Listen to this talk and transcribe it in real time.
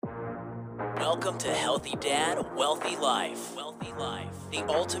Welcome to Healthy Dad, Wealthy Life. Wealthy Life, the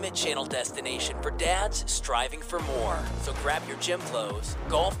ultimate channel destination for dads striving for more. So grab your gym clothes,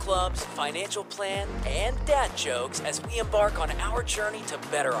 golf clubs, financial plan, and dad jokes as we embark on our journey to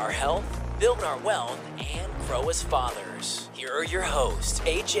better our health, build our wealth, and grow as fathers. Here are your hosts,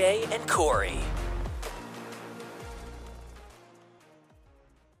 AJ and Corey.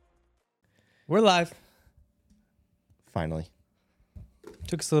 We're live. Finally.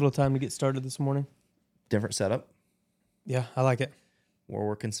 Took us a little time to get started this morning. Different setup. Yeah, I like it. We're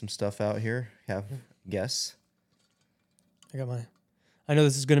working some stuff out here. Have guests. I know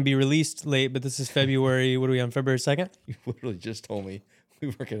this is going to be released late, but this is February. What are we on, February 2nd? You literally just told me we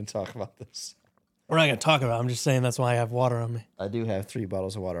weren't going to talk about this. We're not going to talk about it. I'm just saying that's why I have water on me. I do have 3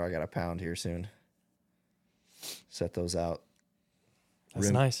 bottles of water. I got a pound here soon. Set those out. That's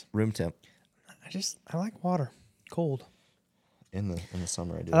nice. Room temp. I like water. Cold. In the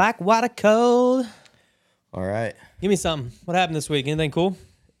summer I do. I like water cold. All right. Give me something. What happened this week? Anything cool?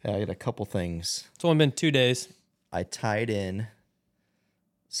 I got a couple things. It's only been 2 days. I tied in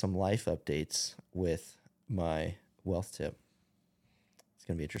some life updates with my wealth tip. It's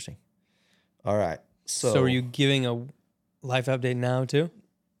going to be interesting. All right. So are you giving a life update now too?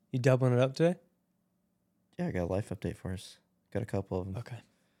 You doubling it up today? Yeah, I got a life update for us. Got a couple of them. Okay.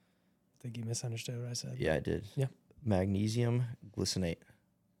 I think you misunderstood what I said. Yeah, I did. Yeah. Magnesium glycinate.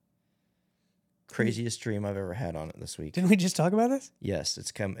 Craziest dream I've ever had on it this week. Didn't we just talk about this? Yes,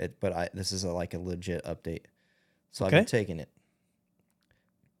 this is a legit update. So Okay. I've been taking it.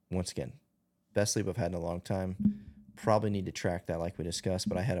 Once again, best sleep I've had in a long time. Probably need to track that like we discussed,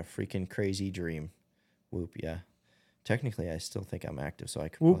 but I had a freaking crazy dream. Whoop, yeah. Technically, I still think I'm active, so I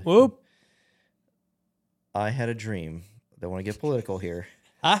could. Whoop, whoop. I had a dream. Don't want to get political here.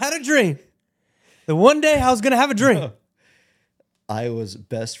 I had a dream. The one day I was going to have a dream. I was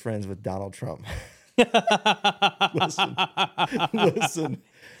best friends with Donald Trump. Listen.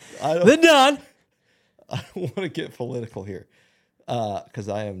 The Don. I don't want to get political here because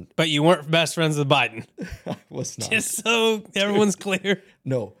I am. But you weren't best friends with Biden. I was not. Just so everyone's clear.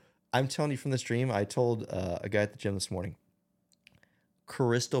 No, I'm telling you from this dream. I told a guy at the gym this morning.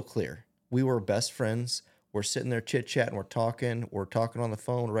 Crystal clear. We were best friends. We're sitting there chit-chatting. We're talking on the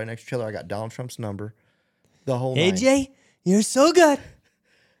phone right next to each other. I got Donald Trump's number. The whole night. AJ, you're so good.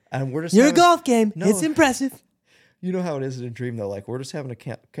 And we're just Your having, golf game, No. it's impressive. You know how it is in a dream, though. Like, we're just having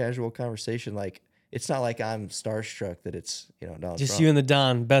a casual conversation. Like, it's not like I'm starstruck that it's, Donald Just Trump. you and the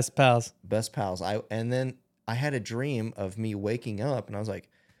Don, best pals. Best pals. And then I had a dream of me waking up, and I was like,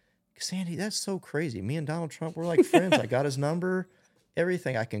 Sandy, that's so crazy. Me and Donald Trump, we're like friends. I got his number,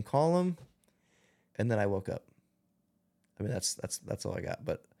 everything. I can call him. And then I woke up. I mean, that's all I got.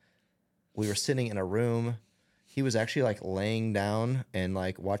 But we were sitting in a room. He was actually like laying down and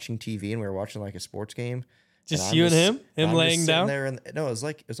like watching TV, and we were watching like a sports game. Just you and him? Him laying down? There and no, it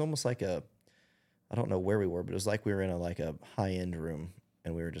was almost like I don't know where we were, but it was like we were in a high-end room,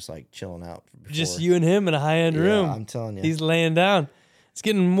 and we were just like chilling out. Just you and him in a high-end room. I'm telling you. He's laying down. It's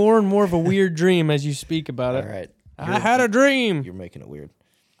getting more and more of a weird dream as you speak about it. All right. I had a dream. You're making it weird.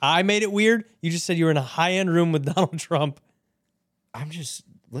 I made it weird. You just said you were in a high-end room with Donald Trump. I'm just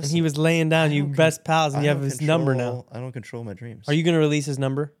And he was laying down. You best pals, and you have his number now. I don't control my dreams. Are you going to release his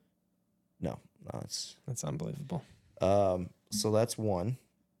number? No, it's... That's unbelievable. So that's one.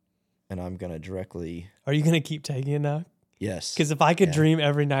 And I'm going to directly... Are you going to keep taking it now? Yes. Because if I could dream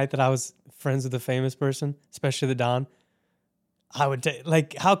every night that I was friends with a famous person, especially the Don, I would take...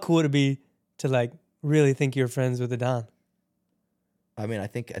 Like, how cool would it be to, like, really think you're friends with the Don? I mean, I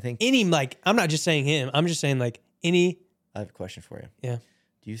think... Any, like... I'm not just saying him. I'm just saying, like, any... I have a question for you. Yeah.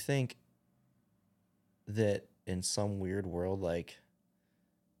 Do you think that in some weird world, like,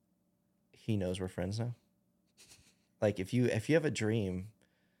 he knows we're friends now? Like, if you have a dream,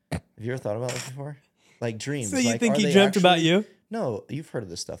 have you ever thought about this before? Like, dreams. So you like, think are he they dreamt about actually- you? No, you've heard of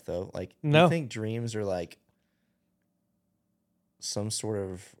this stuff, though. Like, do No. you think dreams are, like, some sort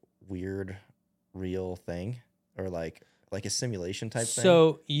of weird, real thing? Or, like a simulation type thing?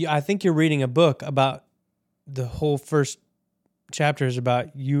 So I think you're reading a book about the whole first chapter is about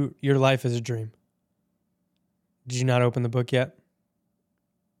your life as a dream. Did you not open the book yet?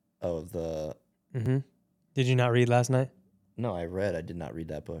 Oh, the... Mm-hmm. Did you not read last night? No, I did not read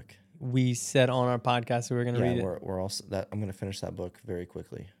that book. We said on our podcast that we were going to read it. We're also that I'm going to finish that book very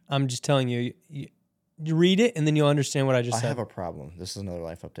quickly. I'm just telling you, you read it and then you'll understand what I just I said. have a problem. This is another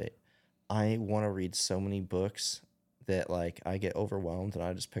life update. I want to read so many books that like I get overwhelmed and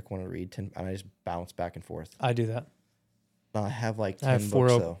I just pick one to read and I just bounce back and forth. I do that. I have like 10 I have four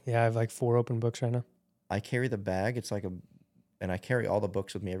books though. Yeah, I have like 4 open books right now. I carry the bag. It's like and I carry all the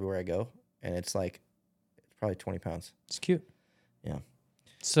books with me everywhere I go. and it's probably 20 pounds. It's cute. Yeah.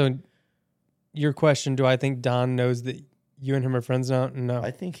 So your question, do I think Don knows that you and him are friends now? No.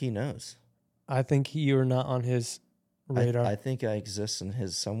 I think he knows. I think you are not on his radar. I think I exist in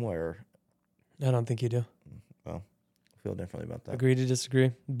his somewhere. I don't think you do. Well, I feel differently about that. Agree to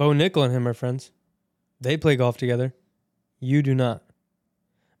disagree. Bo Nickel and him are friends. They play golf together. You do not.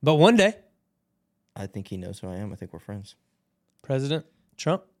 But one day, I think he knows who I am. I think we're friends. President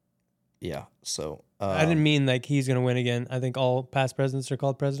Trump. Yeah. So I didn't mean like he's going to win again. I think all past presidents are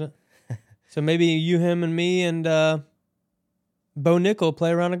called president. So maybe you, him, and me and Bo Nickel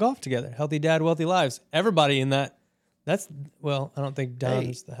play around a golf together. Healthy dad, wealthy lives. Everybody in that. Well, I don't think Don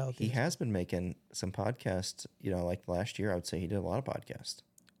is the healthiest. He has been making some podcasts. Like last year, I would say he did a lot of podcasts.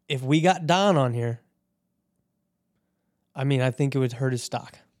 If we got Don on here, I mean, I think it would hurt his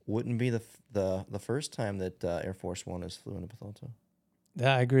stock. Wouldn't be the first time that Air Force One has flew into Bethalto.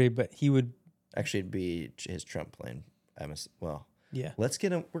 Yeah, I agree, but he would. Actually, it'd be his Trump plane. Well, yeah. Let's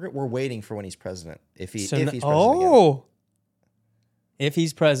get him. We're waiting for when he's president. If he's president. Oh, if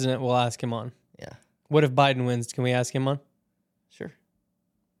he's president, we'll ask him on. Yeah. What if Biden wins? Can we ask him on? Sure.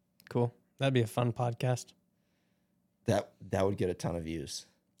 Cool. That'd be a fun podcast. That would get a ton of views.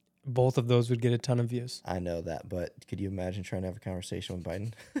 Both of those would get a ton of views. I know that, but could you imagine trying to have a conversation with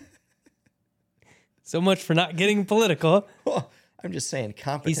Biden? So much for not getting political. Well, I'm just saying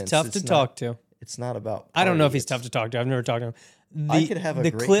competence. He's tough to talk to. It's not about I don't know if he's tough to talk to. I've never talked to him. I could have a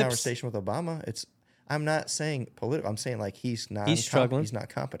great conversation with Obama. I'm not saying political. I'm saying like he's struggling. He's not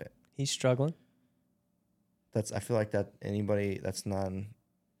competent. He's struggling. I feel like that anybody that's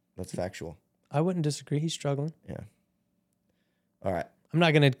factual. I wouldn't disagree. He's struggling. Yeah. All right. I'm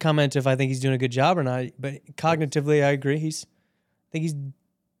not going to comment if I think he's doing a good job or not, but cognitively, I agree.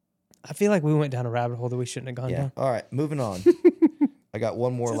 I feel like we went down a rabbit hole that we shouldn't have gone down. All right. Moving on. I got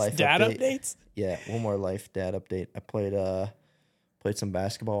one more life dad update. updates? Yeah, one more life dad update. I played some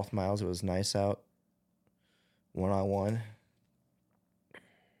basketball with Miles. It was nice out. 1-on-1.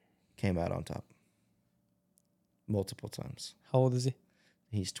 Came out on top. Multiple times. How old is he?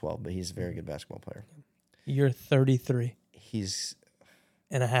 He's 12, but he's a very good basketball player. You're 33. He's...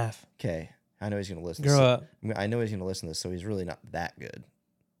 and a half. Okay. I know he's going to listen. Grow up. I know he's going to listen to this, so he's really not that good.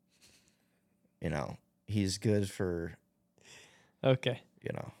 He's good for... Okay.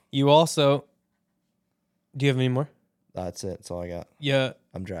 You also... Do you have any more? That's it. That's all I got. Yeah.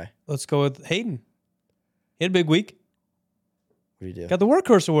 I'm dry. Let's go with Hayden. He had a big week. What do you do? Got the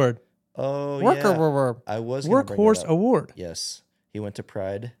Workhorse Award. Oh, yeah. I was Workhorse Award. Yes. He went to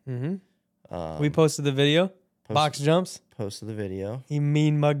Pride. Mm-hmm. We posted the video. Box jumps. Posted the video. He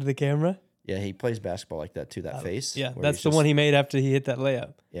mean mugged the camera. Yeah, he plays basketball like that too, that face. Yeah, that's the one he made after he hit that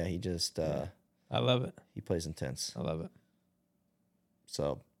layup. Yeah, he just... I love it. He plays intense. I love it.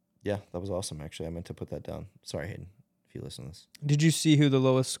 So, yeah, that was awesome, actually. I meant to put that down. Sorry, Hayden, if you listen to this. Did you see who the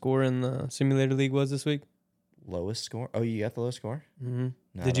lowest score in the simulator league was this week? Lowest score? Oh, you got the lowest score? Mm-hmm.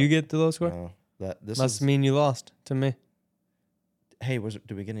 No, did you get the lowest score? No. This must mean you lost to me. Hey,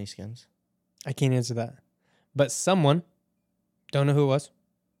 did we get any skins? I can't answer that. But someone, don't know who it was,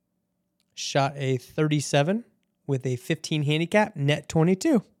 shot a 37 with a 15 handicap, net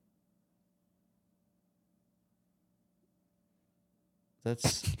 22. I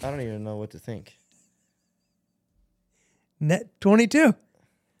don't even know what to think. Net 22.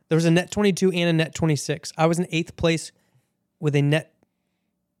 There was a net 22 and a net 26. I was in 8th place with a net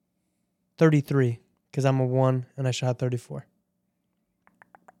 33 because I'm a 1 and I shot 34.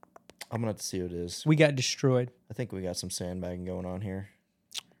 I'm going to have to see what it is. We got destroyed. I think we got some sandbagging going on here.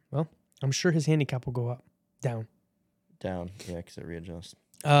 Well, I'm sure his handicap will go up. Down. Yeah, because it readjusts.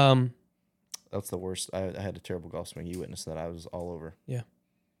 That's the worst. I had a terrible golf swing. You witnessed that. I was all over. Yeah.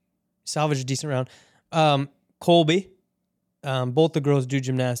 Salvaged a decent round. Colby. Both the girls do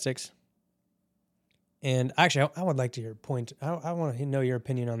gymnastics. And actually, I would like to hear your point. I want to know your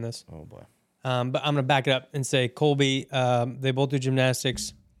opinion on this. Oh, boy. But I'm going to back it up and say Colby, they both do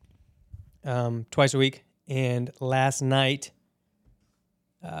gymnastics twice a week. And last night,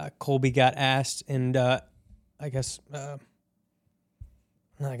 Colby got asked and I guess...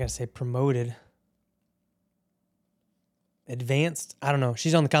 I'm not going to say promoted. Advanced? I don't know.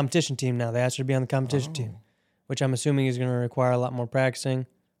 She's on the competition team now. They asked her to be on the competition team, which I'm assuming is going to require a lot more practicing,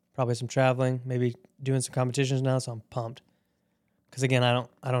 probably some traveling, maybe doing some competitions now, so I'm pumped. Because, again,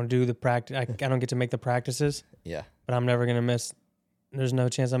 I don't do the practice. I don't get to make the practices. Yeah. But I'm never going to miss. There's no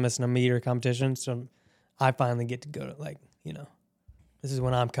chance I'm missing a meet or competition, so I finally get to go to, this is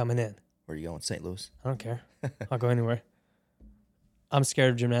when I'm coming in. Where are you going? St. Louis? I don't care. I'll go anywhere. I'm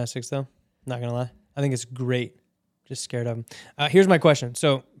scared of gymnastics, though. Not going to lie. I think it's great. Just scared of them. Here's my question.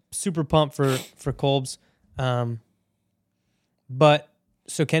 So, super pumped for Kolb's. But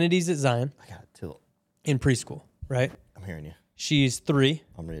so Kennedy's at Zion I got tilt. in preschool, right? I'm hearing you. She's 3.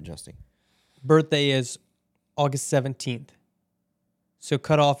 I'm readjusting. Birthday is August 17th. So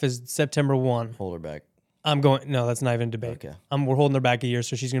cutoff is September 1. Hold her back. No, that's not even a debate. Okay. We're holding her back a year,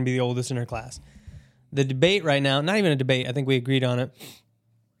 so she's going to be the oldest in her class. The debate right now, not even a debate, I think we agreed on it.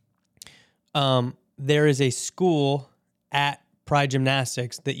 There is a school at Pride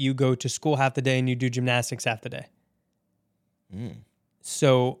Gymnastics that you go to school half the day and you do gymnastics half the day.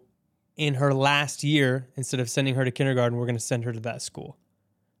 So in her last year, instead of sending her to kindergarten, we're going to send her to that school.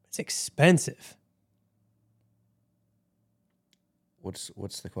 It's expensive.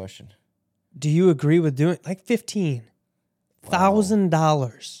 What's the question? Do you agree with doing like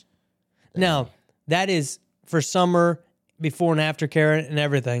 $15,000? Now, that is for summer, before and after care and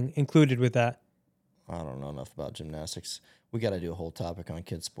everything included with that. I don't know enough about gymnastics. We got to do a whole topic on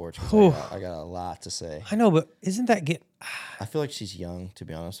kids' sports because I got a lot to say. I know, but isn't that I feel like she's young, to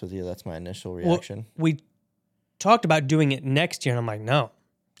be honest with you. That's my initial reaction. Well, we talked about doing it next year, and I'm like, no,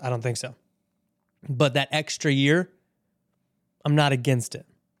 I don't think so. But that extra year, I'm not against it.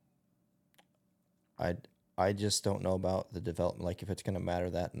 I just don't know about the development, like if it's going to matter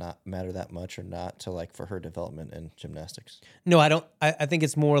that much or not to like for her development in gymnastics. No, I don't. I think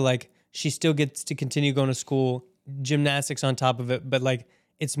it's more like she still gets to continue going to school, gymnastics on top of it, but like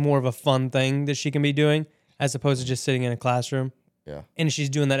it's more of a fun thing that she can be doing as opposed to just sitting in a classroom. Yeah. And she's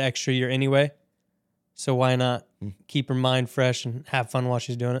doing that extra year anyway. So why not keep her mind fresh and have fun while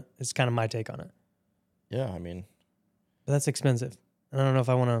she's doing it? It's kind of my take on it. Yeah, I mean. But that's expensive. I don't know if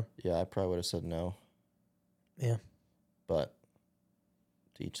I want to. Yeah, I probably would have said no. Yeah. But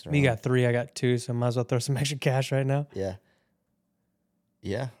to each their You own. got 3, I got 2, so I might as well throw some extra cash right now. Yeah.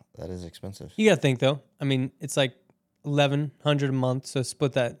 Yeah, that is expensive. You got to think, though. I mean, it's like $1,100 a month, so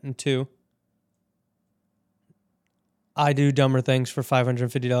split that in 2. I do dumber things for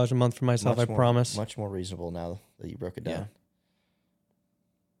 $550 a month for myself, I promise. Much more reasonable now that you broke it down. Yeah.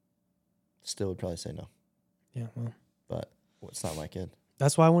 Still would probably say no. Yeah, well. But it's not my kid.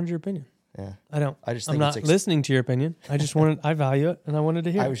 That's why I wanted your opinion. Yeah. I'm not listening to your opinion. I just I value it, and I wanted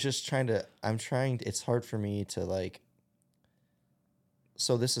to hear it. I was just it's hard for me to like,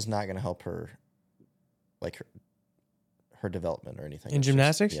 so this is not going to help her, like her development or anything. In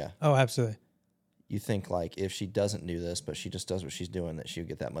gymnastics? Yeah. Oh, absolutely. You think like if she doesn't do this, but she just does what she's doing, that she would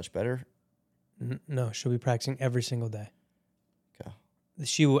get that much better? No, she'll be practicing every single day. Okay.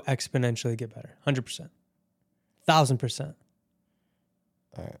 She will exponentially get better. 100%. 1,000%.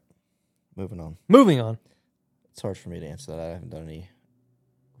 All right. Moving on. It's hard for me to answer that. I haven't done any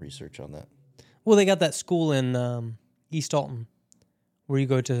research on that. Well, they got that school in East Alton where you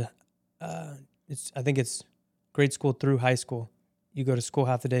go to, I think it's grade school through high school. You go to school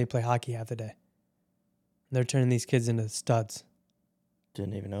half the day, play hockey half the day. And they're turning these kids into studs.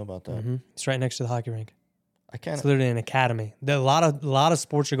 Didn't even know about that. Mm-hmm. It's right next to the hockey rink. It's literally an academy. A lot of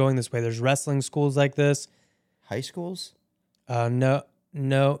sports are going this way. There's wrestling schools like this. High schools?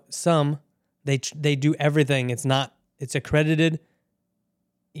 No, some they do everything. It's accredited.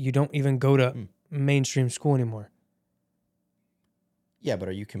 You don't even go to mainstream school anymore. Yeah, but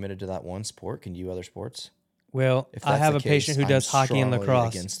are you committed to that one sport? Can you do other sports? Well, I have a patient who does hockey and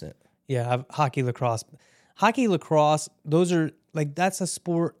lacrosse. Against it. Yeah, I have hockey, lacrosse. Hockey, lacrosse, those are like that's a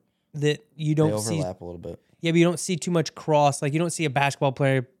sport that you don't see. They overlap a little bit. Yeah, but you don't see too much cross. Like you don't see a basketball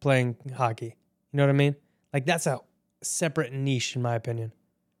player playing hockey. You know what I mean? Like that's a separate niche, in my opinion.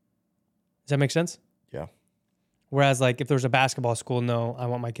 Does that make sense? Yeah. Whereas, like, if there's a basketball school, no, I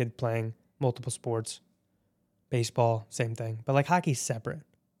want my kid playing multiple sports. Baseball, same thing. But, like, hockey's separate.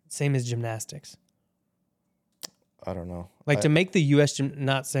 Same as gymnastics. I don't know. Like, to make the U.S.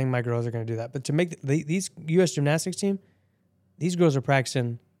 Not saying my girls are going to do that, but to make these U.S. gymnastics team, these girls are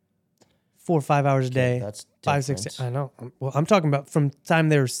practicing 4 or 5 hours a day. That's 5, 6. I know. Well, I'm talking about from the time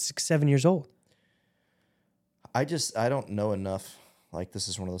they were 6, 7 years old. I don't know enough. Like, this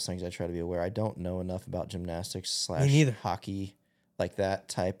is one of those things I try to be aware. I don't know enough about gymnastics / hockey, like that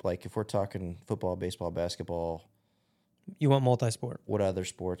type. Like, if we're talking football, baseball, basketball. You want multi-sport. What other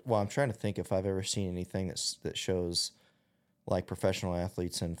sports? Well, I'm trying to think if I've ever seen anything that shows, like, professional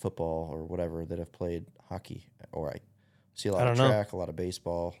athletes in football or whatever that have played hockey. Or I see a lot of track, a lot of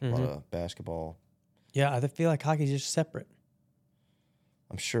baseball, a lot of basketball. Yeah, I feel like hockey's just separate.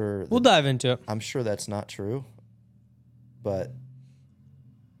 I'm sure. We'll dive into it. I'm sure that's not true, but...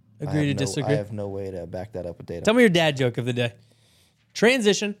 Agree to disagree? I have no way to back that up with data. Tell me your dad joke of the day.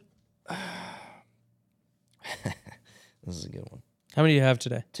 Transition. This is a good one. How many do you have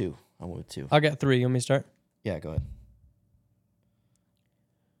today? 2. I went with 2. I got 3. You want me to start? Yeah, go ahead.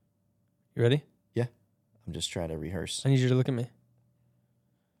 You ready? Yeah. I'm just trying to rehearse. I need you to look at me.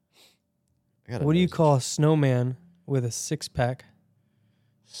 What do you call a snowman with a 6-pack?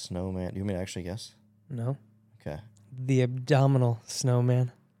 Snowman. You want me to actually guess? No. Okay. The abdominal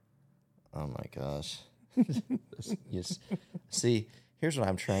snowman. Oh my gosh. Yes. See, here's what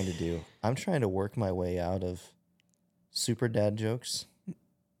I'm trying to do. I'm trying to work my way out of super dad jokes.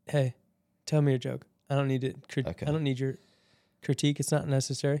 Hey, tell me a joke. I don't need it. Okay. I don't need your critique. It's not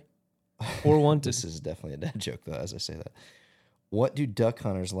necessary or wanted. This is definitely a dad joke, though, as I say that. What do duck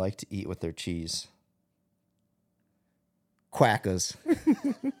hunters like to eat with their cheese? Quackers.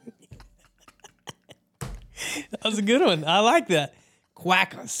 That was a good one. I like that.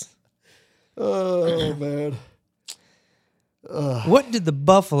 Quackers. Oh, man. What did the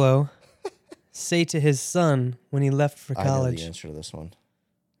buffalo say to his son when he left for I know college? the answer to this one.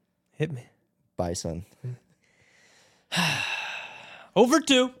 Hit me. Bison. Over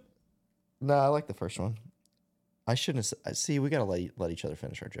 2. No, I like the first one. I shouldn't have. See, we got to let each other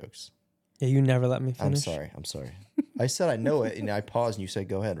finish our jokes. Yeah, you never let me finish. I'm sorry. I said I know it, and I paused, and you said,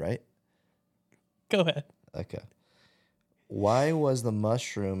 go ahead, right? Go ahead. Okay. Why was the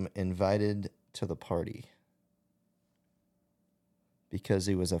mushroom invited to the party? Because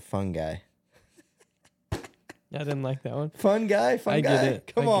he was a fun guy. I didn't like that one. Fun guy? I get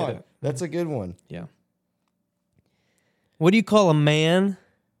it. Come I on. get it. That's a good one. Yeah. What do you call a man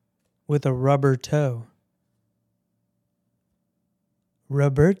with a rubber toe?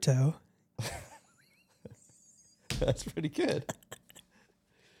 Roberto. That's pretty good.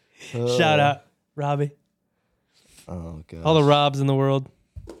 Shout out, Robbie. Oh, God. All the Robs in the world.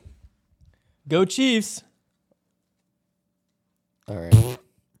 Go Chiefs. All right.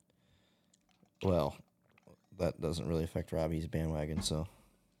 Well, that doesn't really affect Robbie's bandwagon, so.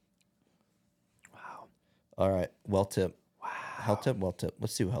 Wow. All right. Well tip. Wow. Health tip, well tip.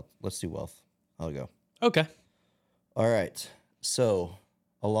 Let's do health. Let's do wealth. I'll go. Okay. All right. So,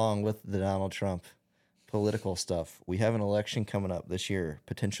 along with the Donald Trump political stuff, we have an election coming up this year,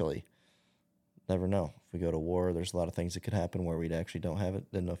 potentially. Never know. If we go to war, there's a lot of things that could happen where we actually don't have it.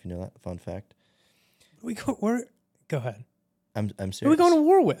 Didn't know if you know that. Fun fact. Go ahead. I'm serious. Who are we going to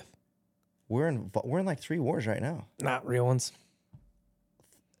war with? We're in like 3 wars right now. Not real ones.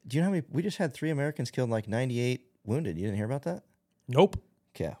 Do you know how many? We just had 3 Americans killed, like 98 wounded. You didn't hear about that? Nope.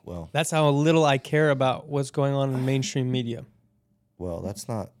 Okay, well. That's how little I care about what's going on in mainstream media. Well, that's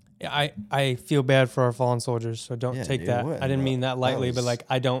not. Yeah, I feel bad for our fallen soldiers, so don't Yeah, take you that. wouldn't, I didn't mean that lightly, was- but like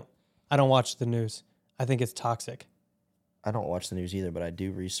I don't watch the news. I think it's toxic. I don't watch the news either, but I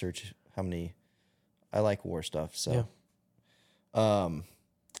do research how many. I like war stuff, so. Yeah.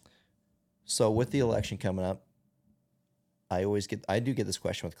 So with the election coming up, I do get this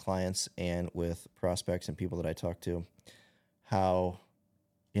question with clients and with prospects and people that I talk to, how,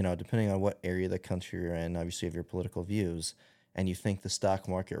 depending on what area of the country you're in, obviously you have your political views, and you think the stock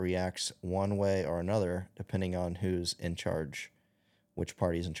market reacts one way or another depending on who's in charge, which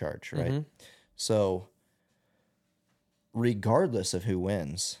party's in charge, right? Mm-hmm. So regardless of who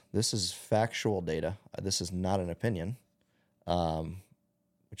wins, this is factual data. This is not an opinion,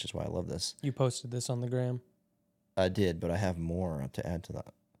 which is why I love this. You posted this on the gram. I did, but I have more to add to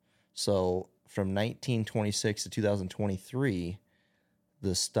that. So from 1926 to 2023,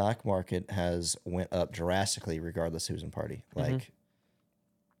 the stock market has went up drastically regardless who's in party.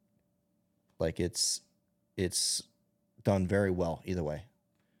 Like it's done very well either way.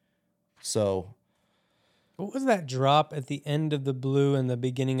 So What was that drop at the end of the blue and the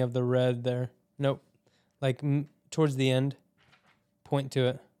beginning of the red there? Nope. Like towards the end. Point to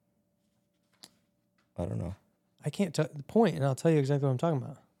it. I don't know. I can't point, and I'll tell you exactly what I'm talking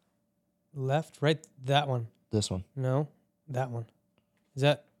about. Left, right, that one. This one No, that one. Is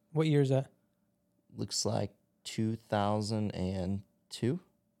that, what year is that? looks like 2002.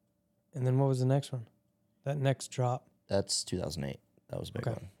 And then what was the next one? That next drop. That's 2008. That was a big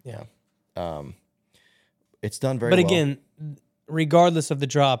one. Yeah. It's done very But well. again, regardless of the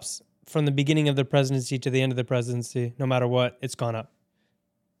drops, from the beginning of the presidency to the end of the presidency, no matter what, it's gone up.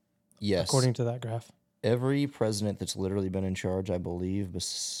 Yes. According to that graph. Every president that's literally been in charge, I believe,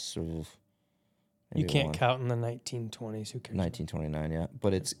 You can't count in the 1920s. Who cares? 1929, yeah.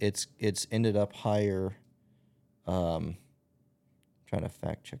 But it's ended up higher. Trying to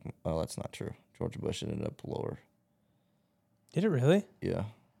fact check. Oh, that's not true. George Bush ended up lower. Did it really? Yeah.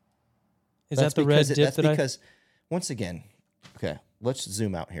 Is that the red dip That's that because, once again, okay, let's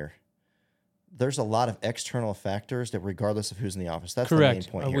zoom out here. There's a lot of external factors that, regardless of who's in the office, that's Correct. the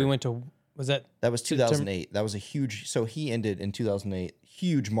main point here. We went to, was that? That was 2008. That was a huge. So he ended in 2008.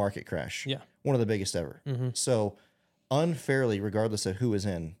 Huge market crash. Yeah. One of the biggest ever. Mm-hmm. So unfairly, regardless of who is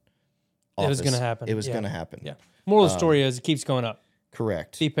in, office. It was going to happen. It was going to happen. Yeah. Moral of the story is it keeps going up.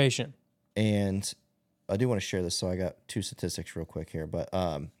 Correct. Be patient. And I do want to share this, so I got 2 statistics real quick here. But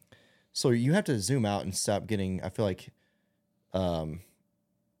so you have to zoom out and stop getting, I feel like,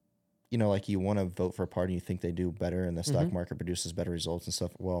 you know, like you want to vote for a party, you think they do better, and the stock market produces better results and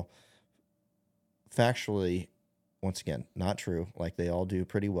stuff. Well, factually, once again, not true. Like they all do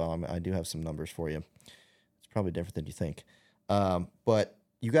pretty well. I mean, I do have some numbers for you. It's probably different than you think. But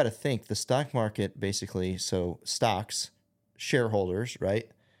you got to think the stock market basically, so stocks, shareholders, right?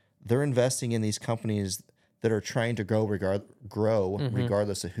 They're investing in these companies that are trying to grow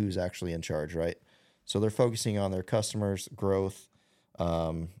regardless of who's actually in charge, right? So they're focusing on their customers' growth,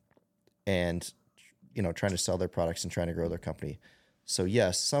 and you know, trying to sell their products and trying to grow their company. So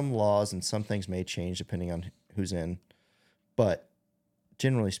yes, some laws and some things may change depending on who's in, but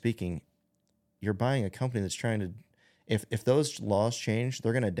generally speaking, you're buying a company that's trying to. If those laws change,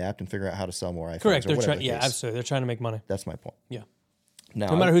 they're going to adapt and figure out how to sell more iPhones. Correct. Or They're whatever yeah, absolutely. They're trying to make money. That's my point. Yeah. Now,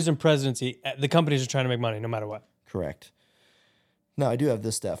 no matter who's in presidency, the companies are trying to make money no matter what. Correct. Now, I do have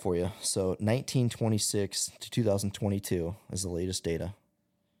this stat for you. So 1926 to 2022 is the latest data.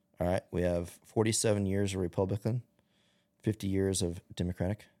 All right. We have 47 years of Republican, 50 years of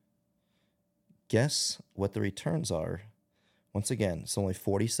Democratic. Guess what the returns are? Once again, it's only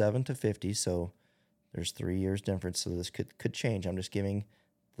 47 to 50, so there's 3 years difference, so this could change. I'm just giving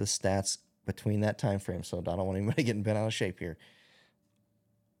the stats between that time frame, so I don't want anybody getting bent out of shape here.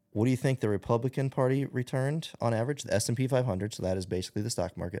 What do you think the Republican Party returned on average? The S&P 500, so that is basically the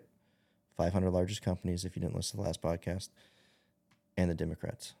stock market, 500 largest companies, if you didn't listen to the last podcast, and the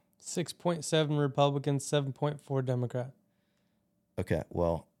Democrats. 6.7 Republicans, 7.4 Democrat. Okay,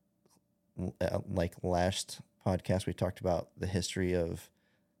 well, like last podcast, we talked about the history of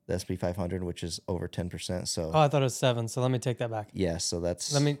the S&P 500, which is over 10%. So, I thought it was 7. So let me take that back. Yeah, so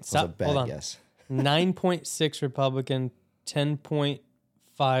that's a bad Hold on. guess. 9.6 Republican,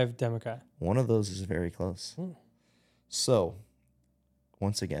 10.5 Democrat. One of those is very close. So,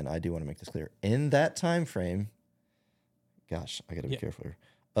 once again, I do want to make this clear. In that time frame, gosh, I got to be careful here.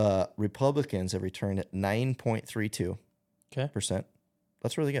 Republicans have returned at 9.32%. Okay.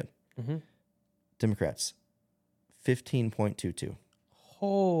 That's really good. Mm-hmm. Democrats, 15.22%.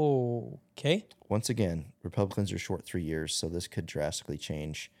 Okay. Once again, Republicans are short 3 years, so this could drastically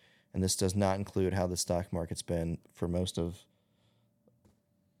change. And this does not include how the stock market's been for most of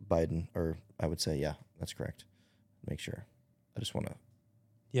Biden, or I would say, yeah, that's correct. Make sure. I just want to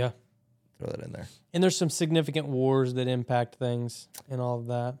throw that in there. And there's some significant wars that impact things and all of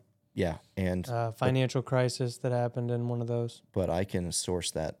that. Yeah, and financial crisis that happened in one of those. But I can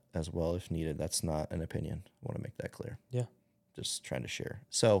source that as well if needed. That's not an opinion. I want to make that clear. Yeah. Just trying to share.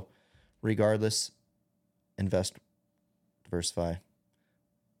 So, regardless, invest, diversify,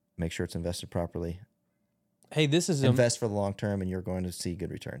 make sure it's invested properly. Hey, this is invest for the long term, and you're going to see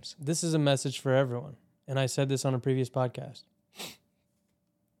good returns. This is a message for everyone, and I said this on a previous podcast.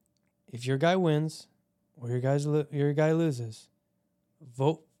 If your guy wins or your guy loses,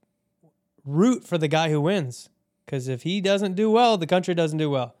 root for the guy who wins, because if he doesn't do well, the country doesn't do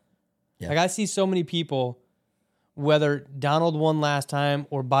well. Yeah. Like I see so many people. Whether Donald won last time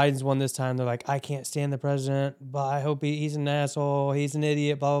or Biden's won this time, they're like, I can't stand the president, but I hope he's an asshole, he's an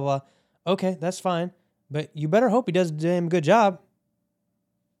idiot, blah, blah, blah. Okay, that's fine. But you better hope he does a damn good job,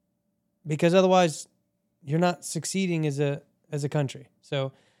 because otherwise you're not succeeding as a country.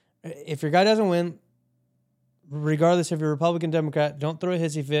 So if your guy doesn't win, regardless if you're Republican, Democrat, don't throw a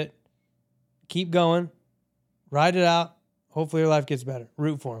hissy fit. Keep going. Ride it out. Hopefully your life gets better.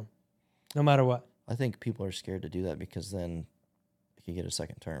 Root for him, no matter what. I think people are scared to do that because then he could get a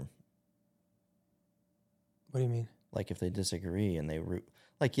second term. What do you mean? Like if they disagree and they root,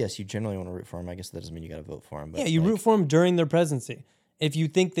 like yes, you generally want to root for him. I guess that doesn't mean you got to vote for him. But yeah, you root for him during their presidency. If you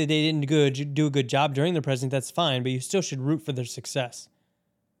think that they didn't do a good job during their presidency, that's fine. But you still should root for their success.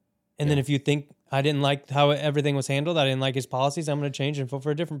 And then if you think I didn't like how everything was handled, I didn't like his policies, I'm going to change and vote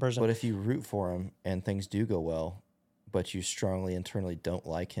for a different person. But if you root for him and things do go well, but you strongly internally don't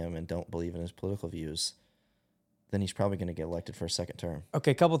like him and don't believe in his political views, then he's probably going to get elected for a second term.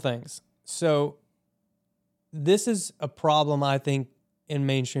 Okay, couple things. So this is a problem, I think, in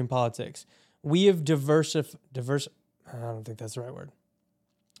mainstream politics. We have I don't think that's the right word.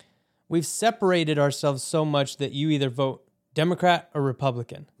 We've separated ourselves so much that you either vote Democrat or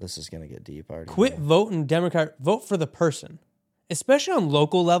Republican. This is going to get deep. Quit voting Democrat. Vote for the person. Especially on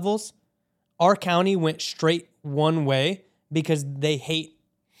local levels. Our county went straight one way because they hate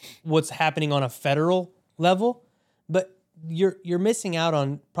what's happening on a federal level. But you're missing out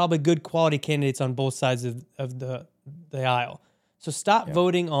on probably good quality candidates on both sides of the aisle. So stop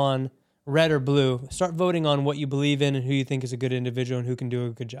voting on red or blue. Start voting on what you believe in and who you think is a good individual and who can do a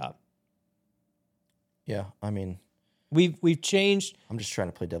good job. Yeah, I mean, we've changed. I'm just trying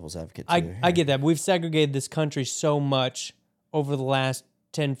to play devil's advocate too. I get that. But we've segregated this country so much over the last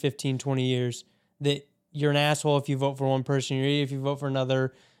 10, 15, 20 years that you're an asshole if you vote for one person, you're an idiot if you vote for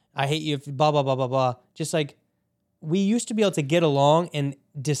another. I hate you if blah, blah, blah, blah, blah. Just like we used to be able to get along and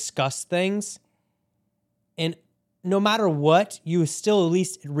discuss things. And no matter what, you still at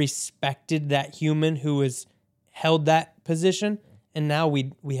least respected that human who has held that position. And now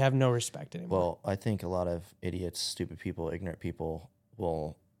we have no respect anymore. Well, I think a lot of idiots, stupid people, ignorant people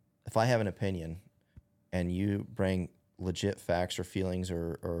will, if I have an opinion and you bring legit facts or feelings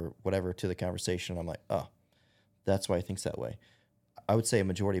or whatever to the conversation, I'm like, oh, that's why he thinks that way. I would say a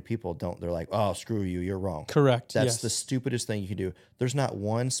majority of people don't. They're like, oh, screw you, you're wrong. Correct. That's yes. the stupidest thing you can do. There's not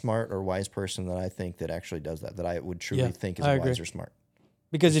one smart or wise person that I think that actually does that I would truly think is wise or smart.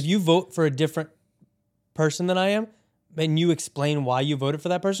 Because if you vote for a different person than I am, and you explain why you voted for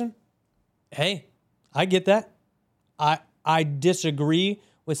that person, hey, I get that. I disagree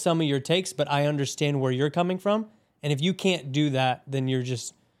with some of your takes, but I understand where you're coming from. And if you can't do that, then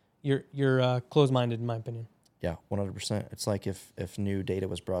you're closed-minded, in my opinion. Yeah, 100%. It's like if new data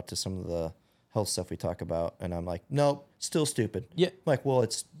was brought to some of the health stuff we talk about, and I'm like, nope, still stupid. Yeah. I'm like, well,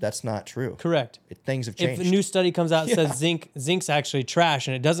 that's not true. Correct. Things have changed. If a new study comes out and says zinc's actually trash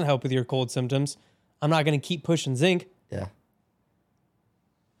and it doesn't help with your cold symptoms, I'm not going to keep pushing zinc. Yeah.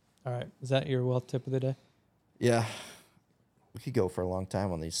 All right. Is that your wealth tip of the day? Yeah. We could go for a long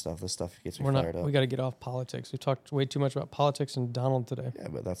time on these stuff. This stuff gets me fired up. We got to get off politics. We talked way too much about politics and Donald today. Yeah,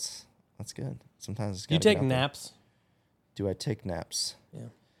 but that's good. Sometimes it's you take naps? Do I take naps? Yeah.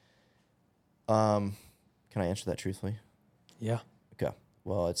 Can I answer that truthfully? Yeah. Okay.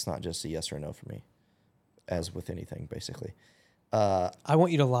 Well, it's not just a yes or no for me, as with anything, basically. I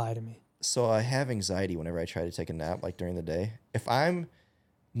want you to lie to me. So I have anxiety whenever I try to take a nap, like during the day. If I'm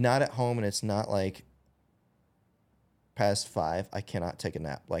not at home and it's not like past 5, I cannot take a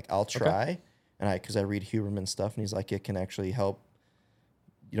nap. Like I'll try, because I read Huberman stuff, and he's like, it can actually help.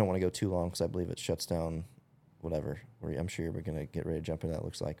 You don't want to go too long because I believe it shuts down whatever. I'm sure you're going to get ready to jump into that,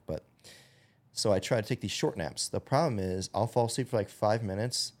 looks like. But so I try to take these short naps. The problem is I'll fall asleep for like 5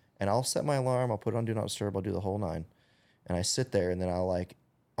 minutes, and I'll set my alarm. I'll put it on Do Not Disturb. I'll do the whole 9. And I sit there, and then I'll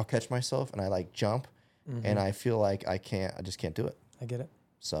catch myself, and I like jump, and I feel like I just can't do it. I get it.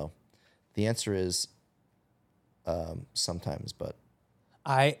 So the answer is sometimes, but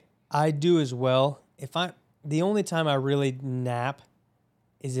I do as well. The only time I really nap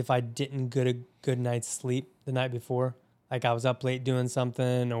is if I didn't get a good night's sleep the night before. Like I was up late doing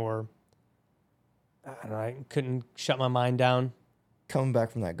something, or I couldn't shut my mind down. Coming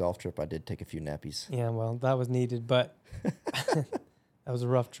back from that golf trip, I did take a few nappies. Yeah, well, that was needed, but that was a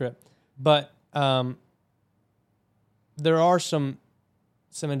rough trip. But there are some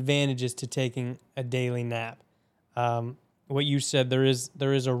advantages to taking a daily nap. What you said, there is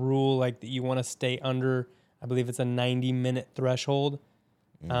a rule like that you want to stay under, I believe it's a 90-minute threshold,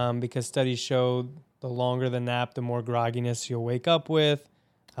 because studies show the longer the nap, the more grogginess you'll wake up with.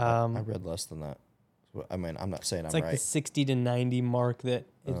 I read less than that. I mean, I'm not saying it's I'm like right. the 60 to 90 mark that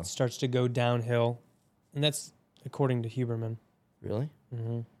it starts to go downhill, and that's according to Huberman. Really?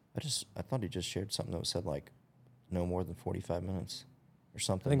 Mm-hmm. I thought he just shared something that said like no more than 45 minutes or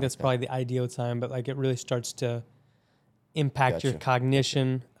something. I think that's probably the ideal time, but like it really starts to impact your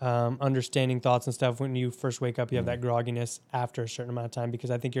cognition, understanding thoughts and stuff. When you first wake up, you have that grogginess after a certain amount of time,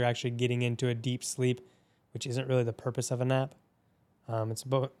 because I think you're actually getting into a deep sleep, which isn't really the purpose of a nap. It's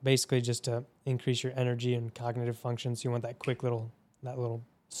basically just to increase your energy and cognitive functions. You want that quick little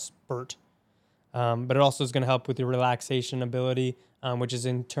spurt. But it also is going to help with your relaxation ability, which is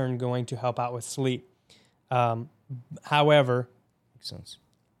in turn going to help out with sleep. However, makes sense.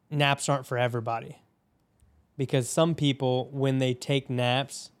 Naps aren't for everybody, because some people, when they take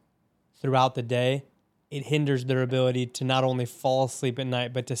naps throughout the day, it hinders their ability to not only fall asleep at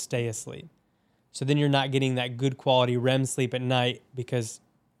night, but to stay asleep. So then you're not getting that good quality REM sleep at night because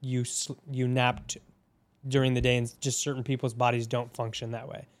you napped during the day, and just certain people's bodies don't function that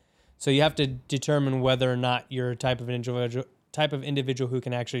way. So you have to determine whether or not you're a type of individual who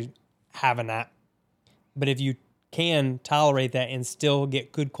can actually have a nap. But if you can tolerate that and still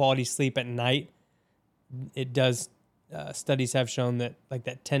get good quality sleep at night, it does. Studies have shown that like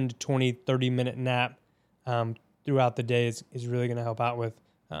that 10 to 20, 30-minute nap throughout the day is really going to help out with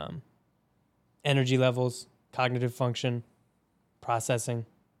energy levels, cognitive function, processing.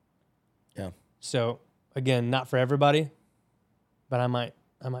 Yeah. So again, not for everybody, but I might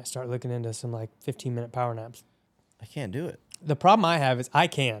start looking into some like 15-minute power naps. I can't do it. the problem I have is I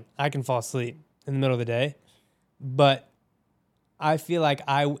can fall asleep in the middle of the day, but I feel like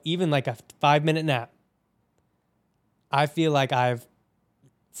even like a 5-minute nap, I feel like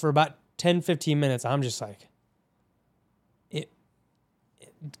for about 10, 15 minutes, I'm just like, it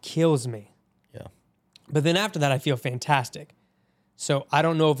kills me. Yeah. But then after that, I feel fantastic. So I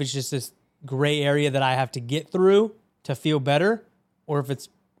don't know if it's just this gray area that I have to get through to feel better, or if it's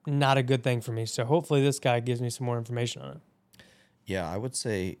not a good thing for me. So hopefully this guy gives me some more information on it. Yeah, I would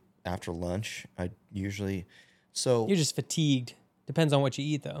say after lunch, I usually so You're just fatigued. Depends on what you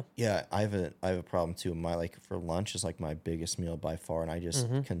eat, though. yeah, I have a problem too. My like for lunch is like my biggest meal by far, and I just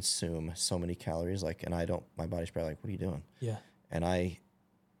consume so many calories. Like, and I don't. My body's probably like, "What are you doing?" Yeah. And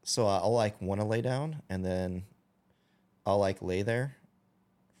I'll like want to lay down, and then I'll like lay there.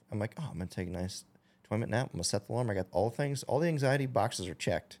 I'm like, oh, I'm gonna take a nice 20-minute nap. I'm gonna set the alarm. I got all the anxiety boxes are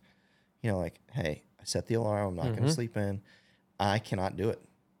checked. You know, like, hey, I set the alarm. I'm not gonna sleep in. I cannot do it.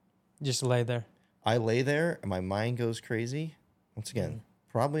 Just lay there. I lay there, and my mind goes crazy. Once again,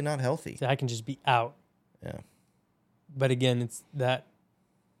 probably not healthy. So I can just be out. Yeah. But again, it's that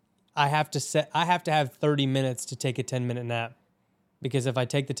I have to have 30 minutes to take a 10-minute nap, because if I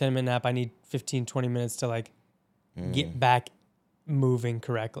take the 10-minute nap, I need 15, 20 minutes to like get back moving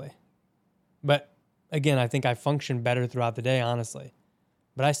correctly. But again, I think I function better throughout the day, honestly.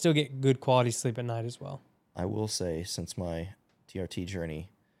 But I still get good quality sleep at night as well. I will say, since my TRT journey,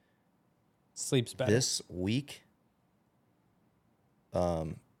 Sleep's better. this week,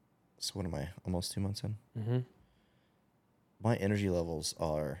 so what am I, almost 2 months in? Mm-hmm. My energy levels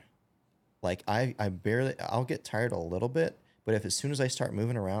are, like, I'll get tired a little bit, but as soon as I start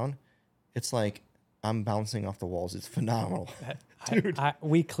moving around, it's like I'm bouncing off the walls. It's phenomenal. Dude,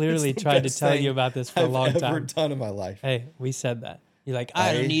 we clearly tried to tell you about this for a long time. I've ever done in my life. Hey, we said that. You're like,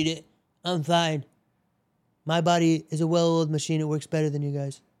 I don't need it. I'm fine. My body is a well-oiled machine. It works better than you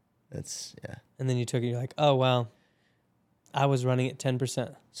guys. It's, yeah. And then you took it. You're like, oh, wow. I was running at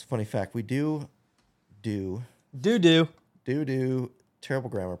 10%. It's a funny fact. We do terrible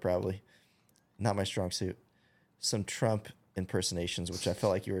grammar, probably. Not my strong suit. Some Trump impersonations, which I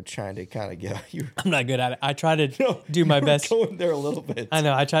felt like you were trying to kind of get. I'm not good at it. I try to do my best. Going there a little bit. I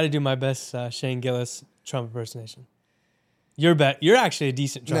know. I try to do my best Shane Gillis Trump impersonation. You're actually a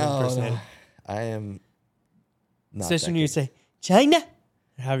decent Trump impersonator. No, I am not. Especially when you say China,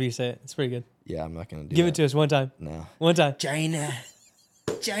 or however you say it. It's pretty good. Yeah, I'm not gonna do. Give it to us one time. No. One time. China.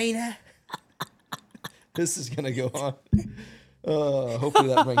 This is gonna go on. Hopefully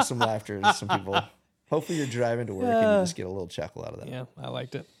that brings some laughter to some people. Hopefully you're driving to work and you just get a little chuckle out of that. Yeah, I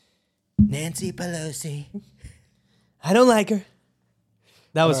liked it. Nancy Pelosi. I don't like her.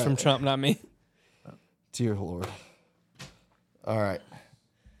 That was from Trump, not me. Dear Lord. All right.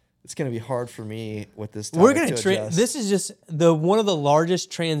 It's going to be hard for me with this topic. We're going to this is just one of the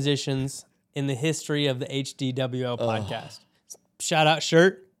largest transitions in the history of the HDWL podcast. Shout out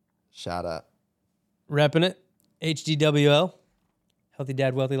shirt. Shout out. Repping it. HDWL. Healthy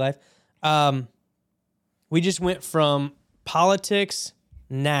Dad, Wealthy Life. We just went from politics,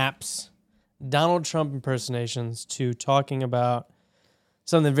 naps, Donald Trump impersonations to talking about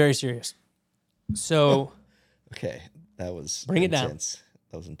something very serious. So, okay, that was bring intense. It down.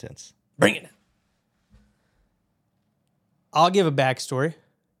 That was intense. Bring it down. I'll give a backstory,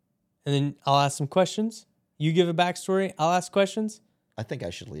 and then I'll ask some questions. You give a backstory. I'll ask questions. I think I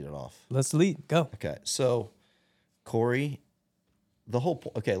should lead it off. Let's lead. Go. Okay, so Corey, the whole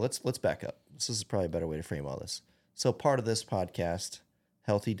point. Okay, let's back up. This is probably a better way to frame all this. So part of this podcast,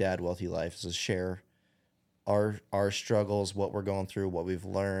 Healthy Dad, Wealthy Life, is to share our struggles, what we're going through, what we've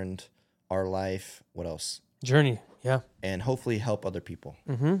learned, our life, what else? Journey, yeah. And hopefully help other people.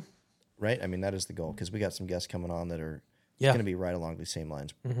 Mm-hmm. Right? I mean, that is the goal, because we got some guests coming on that are going to be right along the same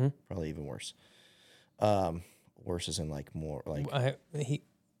lines, probably even worse. Worse as in like more like...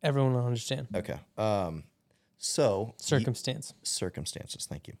 everyone will understand. Okay. So... Circumstances,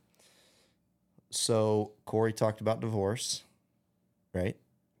 thank you. So Corey talked about divorce, right?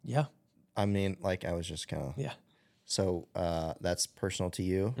 Yeah. I mean, like, I was just kind of... Yeah. So that's personal to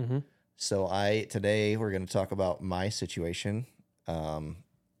you. Mm-hmm. So today we're going to talk about my situation. I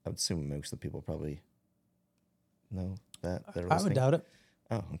would assume most of the people probably know that. I would doubt it.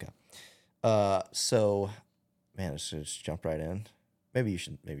 Oh, okay. So, man, let's just jump right in. Maybe you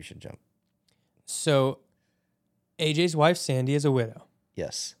should jump. So, AJ's wife, Sandy, is a widow.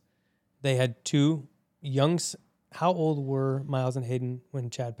 Yes. They had two young... How old were Miles and Hayden when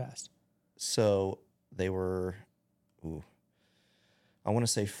Chad passed? So, they were... I want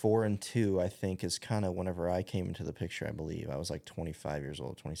to say 4 and 2, I think, is kind of whenever I came into the picture, I believe. I was like 25 years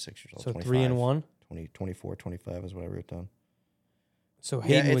old, 26 years old. So 25, 3 and 1? 24, 25 is what I wrote down. So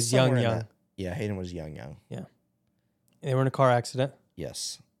Hayden it's was young. somewhere in that. Yeah, Hayden was young. Yeah. They were in a car accident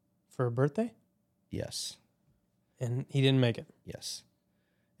Yes. for a birthday, Yes. and he didn't make it. Yes.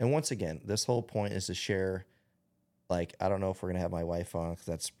 And once again, this whole point is to share, like, I don't know if we're going to have my wife on because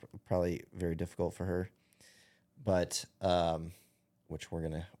that's probably very difficult for her, but, which we're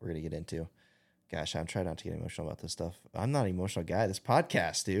going to get into. Gosh, I'm trying not to get emotional about this stuff. I'm not an emotional guy. This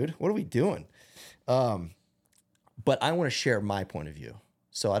podcast, dude, what are we doing? But I want to share my point of view.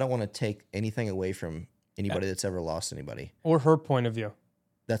 So I don't want to take anything away from anybody that's ever lost anybody. Or her point of view.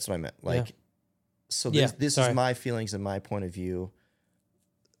 That's what I meant. Like, Yeah. so this is my feelings and my point of view.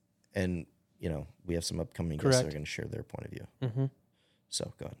 And, we have some upcoming guests that are going to share their point of view. Mm-hmm.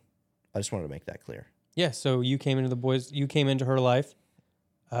 So, go ahead. I just wanted to make that clear. Yeah, so you came into her life.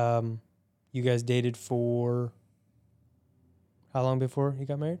 You guys dated for how long before you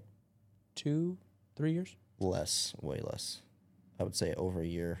got married? 2, 3 years? Less, way less. I would say over a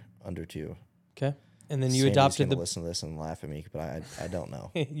year, under 2. Okay. And then you Sandy's adopted gonna listen to this and laugh at me, but I don't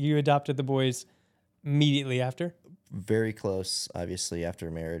know. You adopted the boys immediately after? Very close, obviously,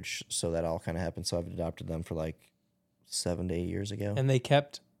 after marriage. So that all kind of happened. So I've adopted them for like 7 to 8 years ago. And they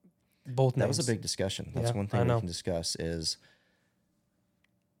kept both names. That was a big discussion. That's one thing we can discuss is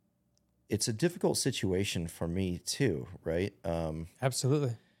it's a difficult situation for me too, right?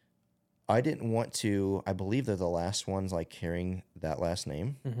 Absolutely. I didn't want to, I believe they're the last ones like carrying that last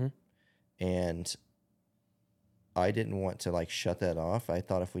name. Mm-hmm. And I didn't want to like shut that off. I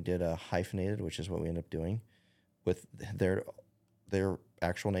thought if we did a hyphenated, which is what we ended up doing, with their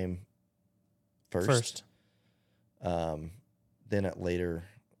actual name first. Then at later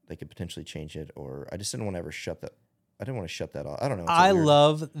they could potentially change it, or I just didn't want to ever shut that. I didn't want to shut that off. I don't know. I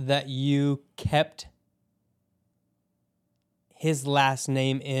love that you kept his last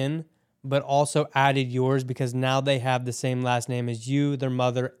name in, but also added yours because now they have the same last name as you, their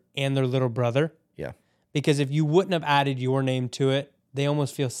mother, and their little brother. Yeah. Because if you wouldn't have added your name to it, they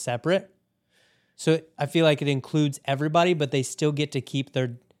almost feel separate. So I feel like it includes everybody, but they still get to keep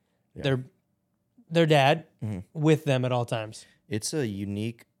their dad with them at all times. It's a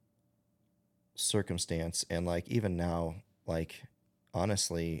unique circumstance, and like even now, like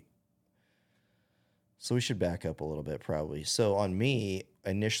honestly, so we should back up a little bit probably. So on me,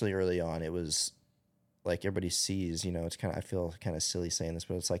 initially early on, it was like everybody sees, it's kind of, I feel kind of silly saying this,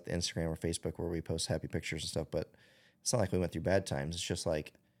 but it's like the Instagram or Facebook where we post happy pictures and stuff, but it's not like we went through bad times. It's just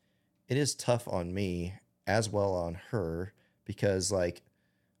like, it is tough on me as well on her because like,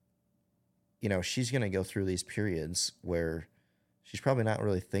 she's going to go through these periods where she's probably not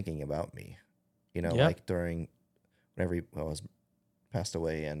really thinking about me, like during whenever he was passed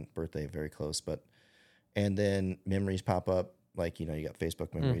away and birthday, very close, and then memories pop up. Like, you got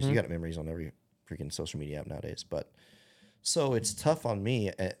Facebook memories, you got memories on every freaking social media app nowadays. But so it's tough on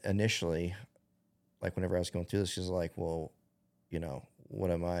me initially. Like whenever I was going through this, she's like, well,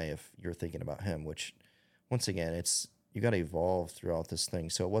 what am I if you're thinking about him? Which once again, you got to evolve throughout this thing.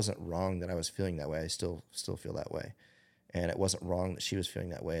 So it wasn't wrong that I was feeling that way. I still feel that way. And it wasn't wrong that she was feeling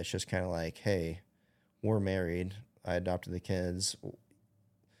that way. It's just kind of like, hey, we're married. I adopted the kids.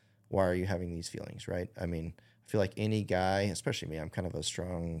 Why are you having these feelings, right? I mean, I feel like any guy, especially me, I'm kind of a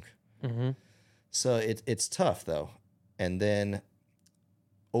strong. So it's tough though. And then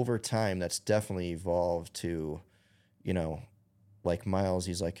over time, that's definitely evolved to, like Miles,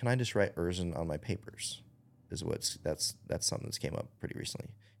 he's like, can I just write Erzin on my papers? That's something that's came up pretty recently.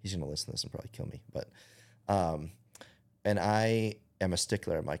 He's going to listen to this and probably kill me. But, and I am a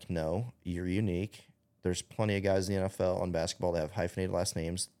stickler. I'm like, no, you're unique. There's plenty of guys in the NFL on basketball that have hyphenated last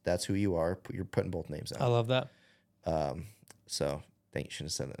names. That's who you are. You're putting both names out. I love that. So thank you.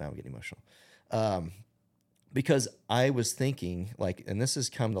 Shouldn't have said that. Now I'm getting emotional. Because I was thinking like, and this has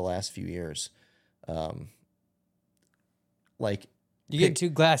come the last few years, like you get too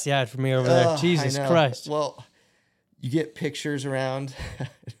glassy-eyed for me over there. Jesus Christ. Well, you get pictures around.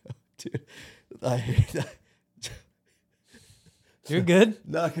 Dude, you're good.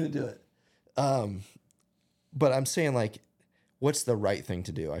 Not going to do it. But I'm saying like, what's the right thing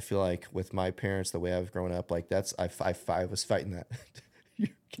to do? I feel like with my parents, the way I've grown up, like I was fighting that.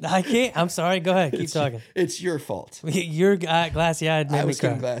 I can't. I'm sorry. Go ahead. Keep talking. It's your fault. You're glassy-eyed. I was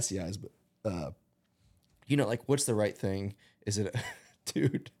getting glassy eyes, but like what's the right thing? Is it,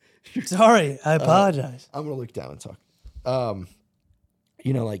 dude? Sorry, I apologize. I'm gonna look down and talk.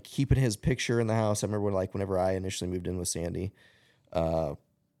 Like keeping his picture in the house. I remember whenever I initially moved in with Sandy, and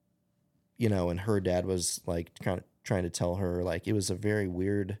her dad was like kind of trying to tell her, like it was a very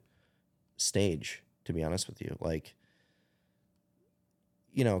weird stage, to be honest with you, like.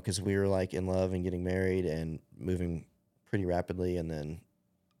 Because we were like in love and getting married and moving pretty rapidly, and then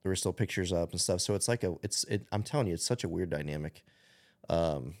there were still pictures up and stuff. So it's like I'm telling you, it's such a weird dynamic.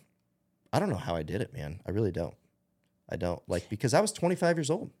 I don't know how I did it, man. I really don't. I don't like, because I was 25 years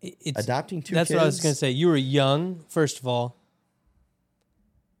old, adopting two That's kids. what I was going to say. You were young, first of all.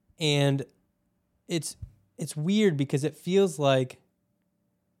 And it's weird because it feels like,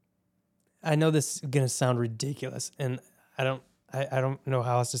 I know this is going to sound ridiculous, and I don't know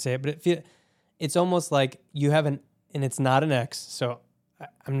how else to say it, but it's almost like you have and it's not an ex, so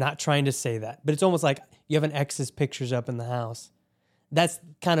I'm not trying to say that, but it's almost like you have an ex's pictures up in the house. That's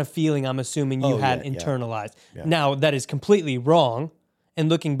kind of feeling I'm assuming you had internalized. Yeah. Now, that is completely wrong, and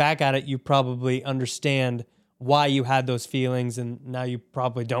looking back at it, you probably understand why you had those feelings, and now you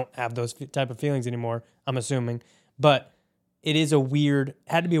probably don't have those type of feelings anymore, I'm assuming. But it is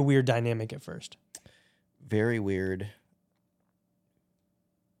had to be a weird dynamic at first. Very weird.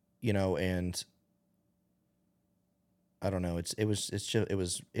 And I don't know.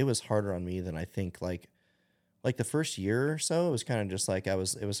 It was harder on me than I think. Like the first year or so, it was kind of just like I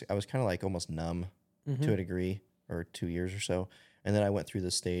was kind of like almost numb to a degree, or 2 years or so. And then I went through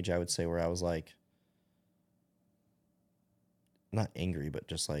this stage, I would say, where I was like, not angry, but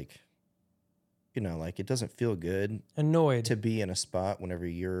just like, like it doesn't feel good, annoyed to be in a spot whenever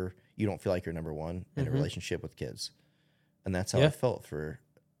you don't feel like you're number one in a relationship with kids. And that's how I felt for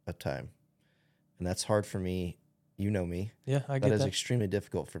a time. And that's hard for me. You know me. Yeah, I get that. That is extremely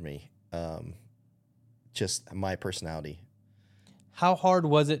difficult for me. Just my personality. How hard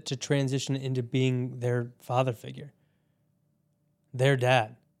was it to transition into being their father figure? Their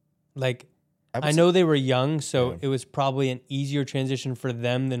dad? Like, I know they were young, so it was probably an easier transition for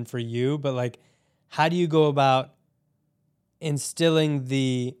them than for you, but like, how do you go about instilling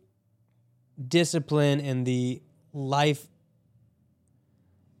the discipline and the life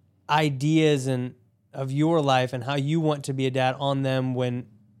ideas and of your life and how you want to be a dad on them, when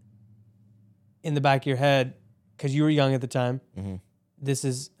in the back of your head, because you were young at the time, this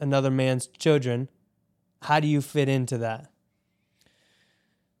is another man's children. How do you fit into that?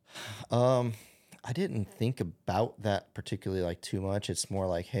 I didn't think about that particularly like too much. It's more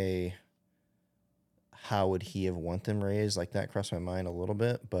like, hey, how would he have want them raised? Like that crossed my mind a little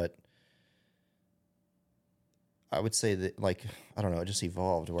bit, but I would say that, like, I don't know, it just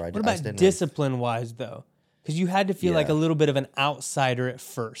evolved where What about discipline-wise, though? Because you had to feel like a little bit of an outsider at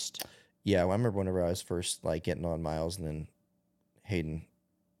first. Yeah, well, I remember whenever I was first like getting on Miles, and then Hayden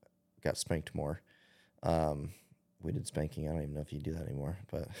got spanked more. We did spanking. I don't even know if you do that anymore,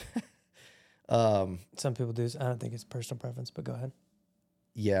 but some people do. I don't think it's personal preference, but go ahead.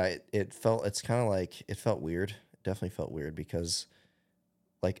 Yeah, it felt weird. It definitely felt weird because,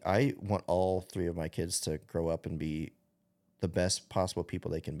 like, I want all three of my kids to grow up and be the best possible people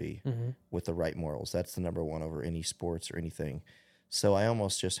they can be with the right morals. That's the number one over any sports or anything. So I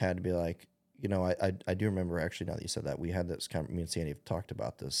almost just had to be like, I do remember, actually, now that you said that, we had this me and Sandy have talked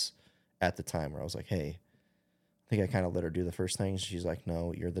about this at the time, where I was like, hey, I think I kind of let her do the first thing. She's like,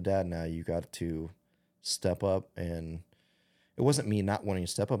 no, you're the dad now. You got to step up. And it wasn't me not wanting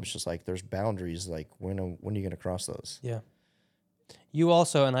to step up. It's just like, there's boundaries. Like, when are you going to cross those? Yeah. You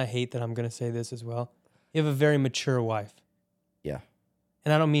also, and I hate that I'm going to say this as well, you have a very mature wife. Yeah.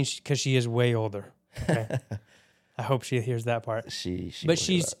 And I don't mean because she is way older. Okay? I hope she hears that part. But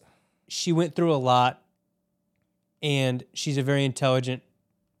she went through a lot, and she's a very intelligent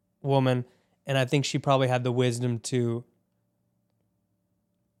woman, and I think she probably had the wisdom to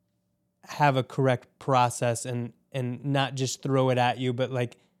have a correct process and not just throw it at you, but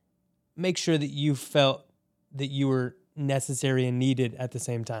like make sure that you felt that you were necessary and needed at the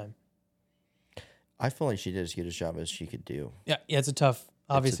same time. I feel like she did as good a job as she could do. Yeah, it's a tough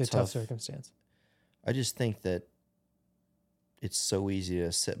circumstance. I just think that it's so easy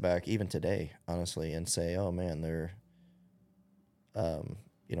to sit back, even today, honestly, and say, "Oh man, they're,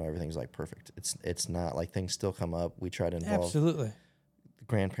 everything's like perfect." It's not. Like, things still come up. We try to involve the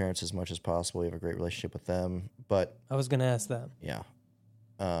grandparents as much as possible. We have a great relationship with them, but I was going to ask that. Yeah,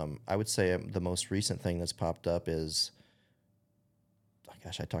 I would say the most recent thing that's popped up is,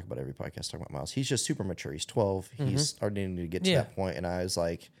 gosh, I talk about every podcast talking about Miles. He's just super mature. He's 12. He's starting to get to that point, and I was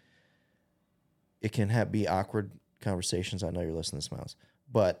like, it can be awkward conversations. I know you're listening to this, Miles,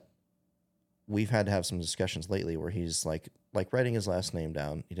 but we've had to have some discussions lately where he's like writing his last name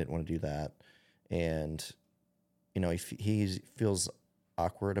down. He didn't want to do that, and he feels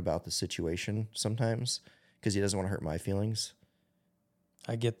awkward about the situation sometimes because he doesn't want to hurt my feelings.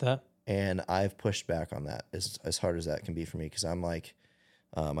 I get that, and I've pushed back on that as hard as that can be for me, because I'm like,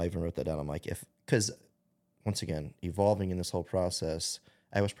 I even wrote that down. I'm like, because once again, evolving in this whole process,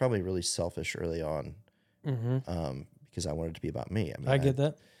 I was probably really selfish early on. because I wanted it to be about me. I mean, I get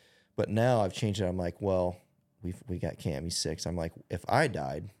that. But now I've changed it. I'm like, well, we got Cam. He's 6. I'm like, if I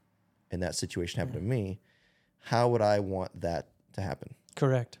died and that situation happened to me, how would I want that to happen?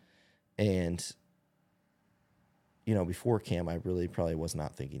 Correct. And, before Cam, I really probably was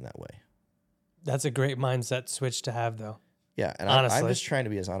not thinking that way. That's a great mindset switch to have, though. Yeah, and I'm just trying to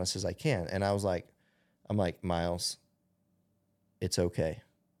be as honest as I can. And I'm like, Miles, it's okay.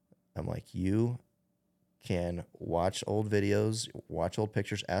 I'm like, you can watch old videos, watch old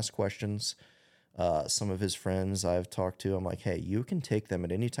pictures, ask questions. Some of his friends I've talked to, I'm like, hey, you can take them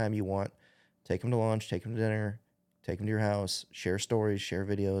at any time you want. Take them to lunch, take them to dinner, take them to your house, share stories, share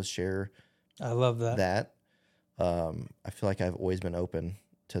videos, share. I love that. I feel like I've always been open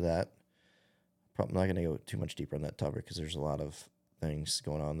to that. Probably not going to go too much deeper on that topic because there's a lot of things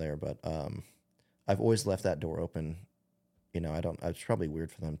going on there, but I've always left that door open. It's probably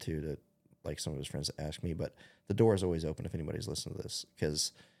weird for them too, to like some of his friends to ask me, but the door is always open if anybody's listening to this,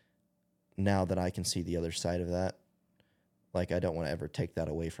 because now that I can see the other side of that, like I don't want to ever take that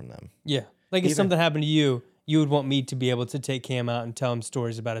away from them. Yeah. Like if something happened to you, you would want me to be able to take Cam out and tell him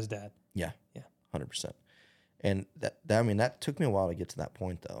stories about his dad. Yeah. Yeah. 100%. And that took me a while to get to that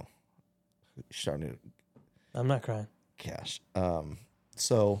point though. Starting to. I'm not crying. Gosh.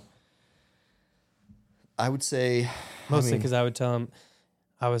 So I would say mostly because I would tell him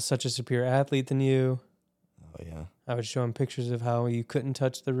I was such a superior athlete than you. Oh yeah. I would show him pictures of how you couldn't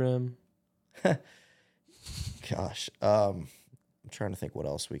touch the rim. Gosh. I'm trying to think what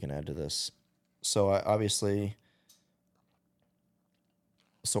else we can add to this. So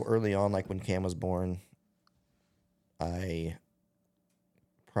so early on, like when Cam was born, I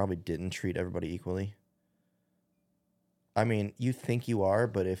probably didn't treat everybody equally. I mean, you think you are,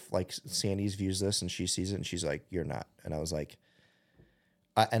 but if like Sandy's views this and she sees it and she's like, you're not. And I was like,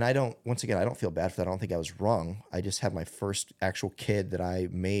 I don't feel bad for that. I don't think I was wrong. I just had my first actual kid that I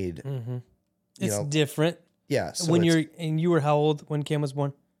made. Mm-hmm. It's different. Yeah. So you were how old when Cam was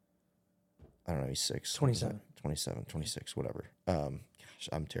born? I don't know. He's 6. 27. 27, 26, whatever. Gosh,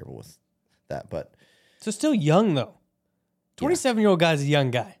 I'm terrible with that, but. So still young though. 27-year-old guy's a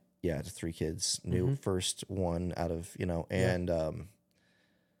young guy. Yeah, it's 3 kids, new first one out of, and,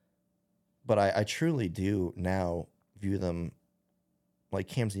 but I truly do now view them like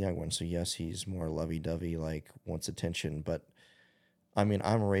Cam's the young one. So yes, he's more lovey-dovey, like wants attention, but I mean,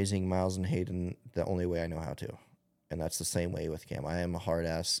 I'm raising Miles and Hayden the only way I know how to. And that's the same way with Cam. I am a hard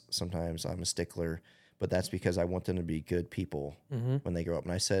ass. Sometimes I'm a stickler, but that's because I want them to be good people when they grow up.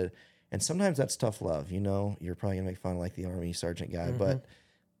 And I said, and sometimes that's tough love, you're probably gonna make fun of like the Army sergeant guy, but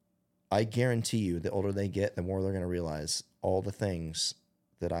I guarantee you the older they get, the more they're going to realize all the things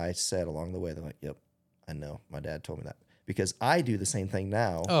that I said along the way. They're like, yep, I know. My dad told me that. Because I do the same thing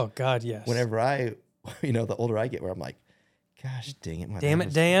now. Oh, God, yes. Whenever the older I get, where I'm like, gosh, dang it. Damn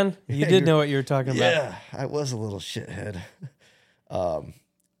it, Dan. You did know what you were talking about. Yeah, I was a little shithead.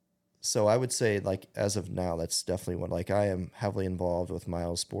 So I would say, like, as of now, that's definitely what, like, I am heavily involved with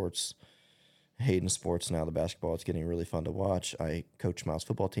Miles sports, Hayden sports now, the basketball. It's getting really fun to watch. I coached Miles'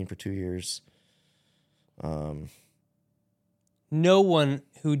 football team for 2 years. No one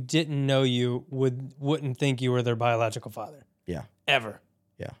who didn't know you wouldn't think you were their biological father. Yeah. Ever.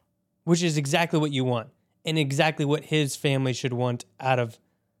 Yeah. Which is exactly what you want and exactly what his family should want out of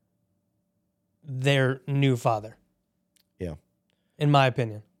their new father. Yeah. In my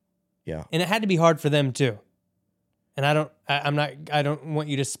opinion. Yeah. And it had to be hard for them too. And I don't want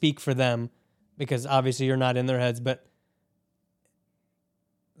you to speak for them because obviously you're not in their heads, but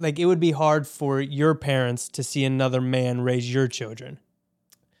like it would be hard for your parents to see another man raise your children.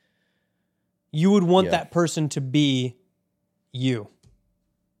 You would want that person to be you.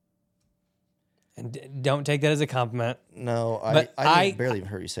 And don't take that as a compliment. No, I barely even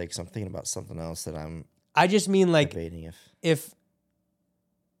heard you say because I'm thinking about something else that I just mean like debating if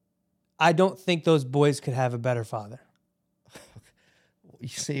I don't think those boys could have a better father. You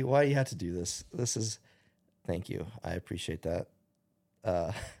see, why you have to do this? Thank you. I appreciate that.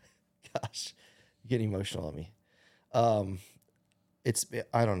 Gosh, you're getting emotional on me.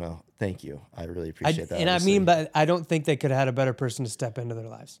 I don't know. Thank you. I really appreciate that. And obviously. But I don't think they could have had a better person to step into their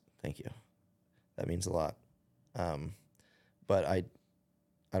lives. Thank you. That means a lot. But I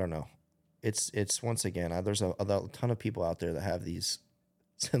don't know. It's once again, there's a ton of people out there that have these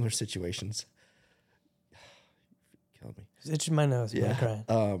similar situations. Killed me. It's itching my nose. Yeah.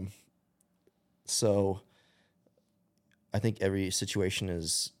 Crying. So I think every situation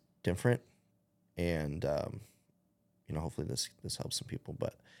is different, and hopefully this helps some people.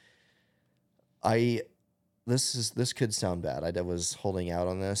 But this could sound bad. I was holding out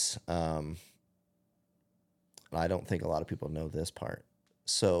on this. I don't think a lot of people know this part.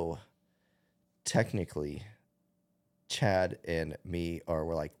 So technically, Chad and me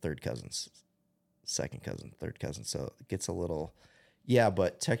we're like third cousins, second cousin, third cousin. So it gets a little, yeah,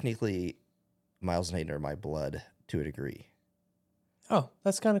 but technically Miles and Hayden are my blood to a degree. Oh,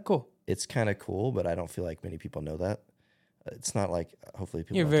 that's kind of cool. It's kind of cool, but I don't feel like many people know that. It's not like, hopefully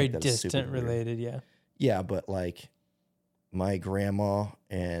people You're don't very think that is super distant weird. related, yeah. Yeah, but like my grandma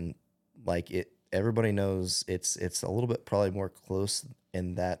and like everybody knows it's a little bit probably more close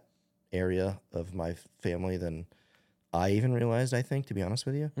in that area of my family than I even realized, I think, to be honest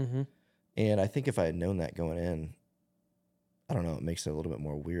with you. Mm-hmm. And I think if I had known that going in, I don't know, it makes it a little bit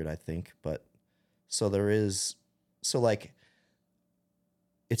more weird, I think. But so like,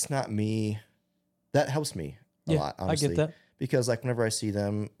 it's not me. That helps me a lot, honestly. I get that. Because like whenever I see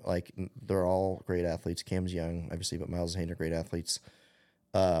them, like they're all great athletes. Cam's young, obviously, but Miles and Hayden are great athletes.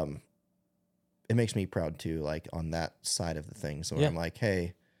 It makes me proud too, like on that side of the thing. So I'm like,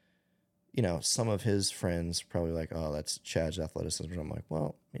 hey, you know, some of his friends probably like, oh, that's Chad's athleticism. I'm like,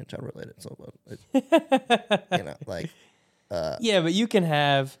 well, me and Chad related, so you know, like, yeah, but you can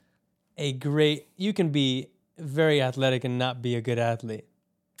have you can be very athletic and not be a good athlete.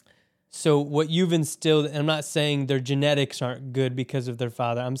 So what you've instilled, and I'm not saying their genetics aren't good because of their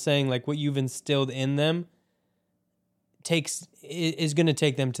father. I'm saying like what you've instilled in them is going to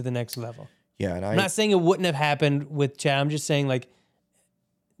take them to the next level. Yeah, and I'm not saying it wouldn't have happened with Chad. I'm just saying like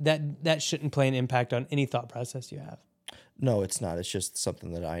that shouldn't play an impact on any thought process you have. No, it's not. It's just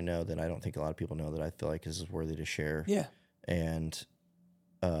something that I know that I don't think a lot of people know that I feel like is worthy to share. Yeah. And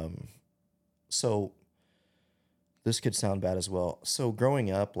so this could sound bad as well. So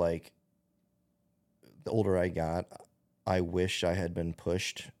growing up, like the older I got, I wish I had been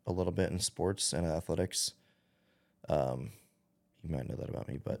pushed a little bit in sports and athletics. You might know that about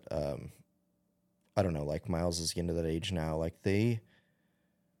me, but I don't know. Like Miles is getting to that age now. Like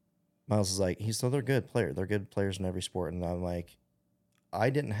Miles is like, they're good player. They're good players in every sport. And I'm like, I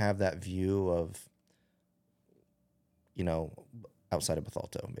didn't have that view of, you know, outside of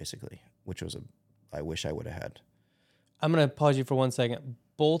Bethalto, basically, which was I wish I would have had. I'm going to pause you for 1 second.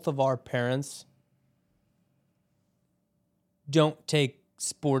 Both of our parents don't take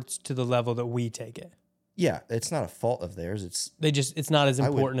sports to the level that we take it. Yeah, it's not a fault of theirs. It's not as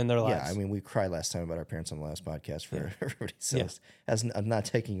important in their lives. Yeah, I mean, we cried last time about our parents on the last podcast for everybody. So I'm not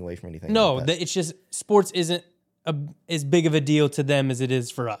taking away from anything. No, it's just sports isn't as big of a deal to them as it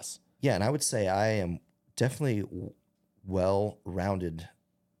is for us. Yeah, and I would say I am definitely well-rounded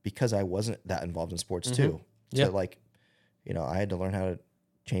because I wasn't that involved in sports too. Yeah. So like, you know, I had to learn how to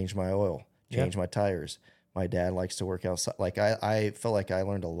change my oil, change my tires. My dad likes to work outside. Like I felt like I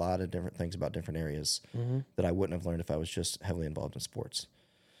learned a lot of different things about different areas that I wouldn't have learned if I was just heavily involved in sports.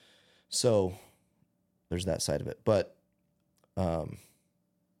 So there's that side of it. But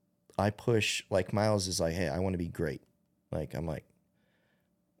I push, like Miles is like, hey, I want to be great. Like I'm like,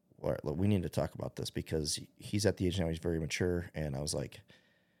 all right, look, we need to talk about this because he's at the age now he's very mature. And I was like,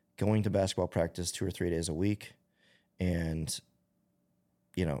 going to basketball practice 2 or 3 days a week and,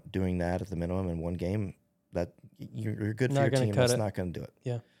 you know, doing that at the minimum in one game, that you're good for your team. That's not going to do it.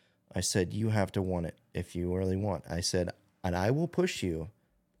 Yeah. I said, you have to want it if you really want. I said, and I will push you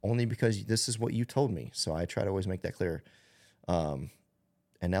only because this is what you told me. So I try to always make that clear. And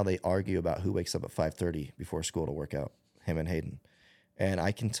now they argue about who wakes up at 5:30 before school to work out, him and Hayden. And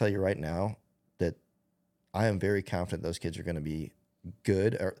I can tell you right now that I am very confident those kids are going to be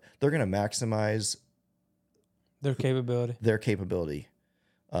good, or they're going to maximize their capability.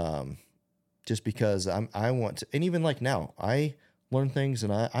 Just because I want to, and even like now, I learn things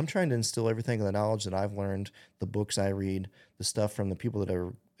and I'm trying to instill everything in the knowledge that I've learned, the books I read, the stuff from the people that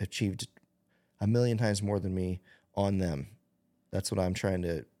have achieved a million times more than me on them. That's what I'm trying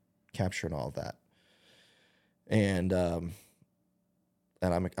to capture in all of that. And I'm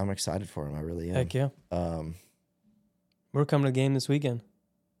excited for him. I really am. Heck yeah. We're coming to a game this weekend.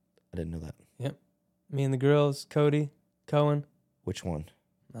 I didn't know that. Yep. Me and the girls, Cody, Cohen. Which one?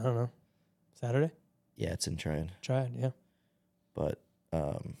 I don't know. Saturday? Yeah, it's in Tryon. Tryon, yeah. But I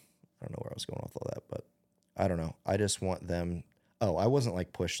don't know where I was going with all that, but I don't know. I just want them. Oh, I wasn't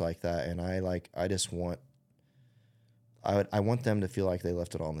like pushed like that, and I just want. I want them to feel like they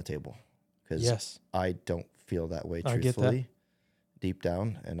left it all on the table, because I don't feel that way truthfully, deep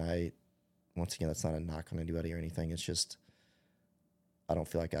down, and once again, that's not a knock on anybody or anything. It's just I don't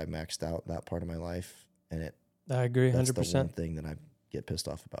feel like I maxed out that part of my life, and I agree 100%. That's the one thing that I get pissed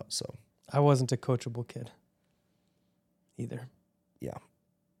off about. So I wasn't a coachable kid either. Yeah.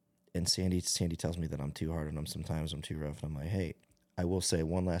 And Sandy tells me that I'm too hard on them sometimes. I'm too rough. And I'm like, hey, I will say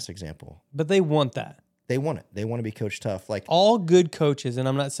one last example. But they want that. They want it. They want to be coached tough. Like all good coaches, and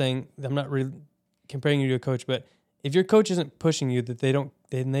I'm not really comparing you to a coach, but if your coach isn't pushing you, they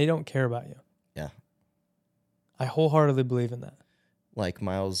don't care about you. Yeah. I wholeheartedly believe in that. Like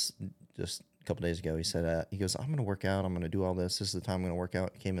Miles, just a couple days ago, he said, he goes, I'm going to work out. I'm going to do all this. This is the time I'm going to work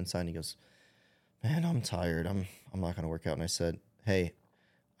out. He came inside and he goes, man, I'm tired. I'm not going to work out. And I said, hey,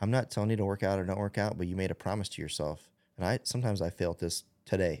 I'm not telling you to work out or don't work out, but you made a promise to yourself. And sometimes I failed this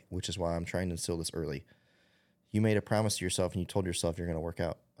today, which is why I'm trying to instill this early. You made a promise to yourself and you told yourself you're going to work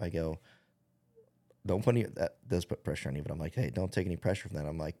out. I go, don't put any, that does put pressure on you, but I'm like, hey, don't take any pressure from that.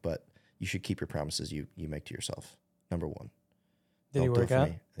 I'm like, but you should keep your promises you make to yourself. Number one. Did he work out?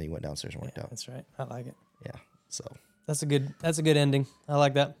 And he went downstairs and worked out. That's right. I like it. Yeah. So that's a good ending. I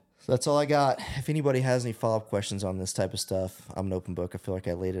like that. So that's all I got. If anybody has any follow-up questions on this type of stuff, I'm an open book. I feel like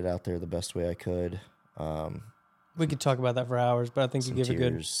I laid it out there the best way I could. We could talk about that for hours, but I think you gave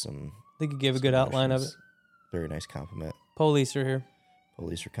a good outline of it. Very nice compliment. Police are here.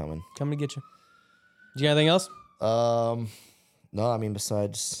 Police are coming. Coming to get you. Do you got anything else? No, I mean,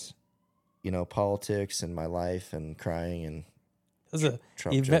 besides, politics and my life and crying and this is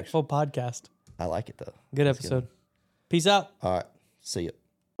an eventful podcast. I like it, though. Good episode. Peace out. All right. See you.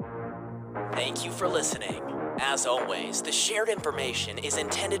 Thank you for listening. As always, the shared information is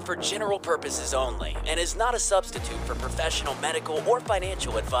intended for general purposes only and is not a substitute for professional medical or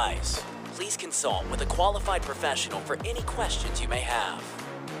financial advice. Please consult with a qualified professional for any questions you may have.